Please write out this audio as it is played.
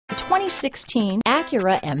2016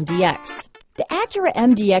 Acura MDX. The Acura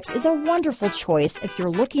MDX is a wonderful choice if you're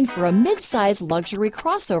looking for a mid-size luxury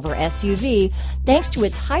crossover SUV thanks to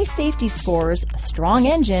its high safety scores, strong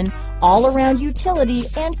engine, all-around utility,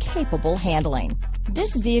 and capable handling.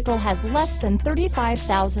 This vehicle has less than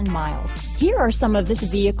 35,000 miles. Here are some of this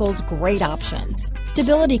vehicle's great options: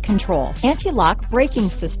 stability control, anti-lock braking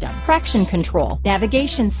system, traction control,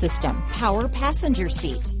 navigation system, power passenger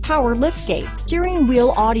seat, power liftgate, steering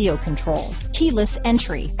wheel audio controls, keyless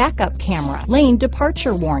entry, backup camera, lane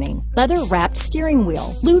departure warning, leather-wrapped steering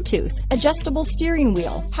wheel, Bluetooth, adjustable steering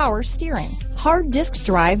wheel, power steering, hard disk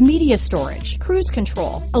drive media storage, cruise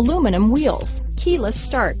control, aluminum wheels, keyless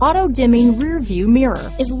start, auto-dimming rear view mirror.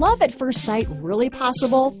 Is love at first sight really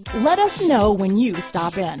possible? Let us know when you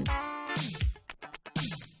stop in.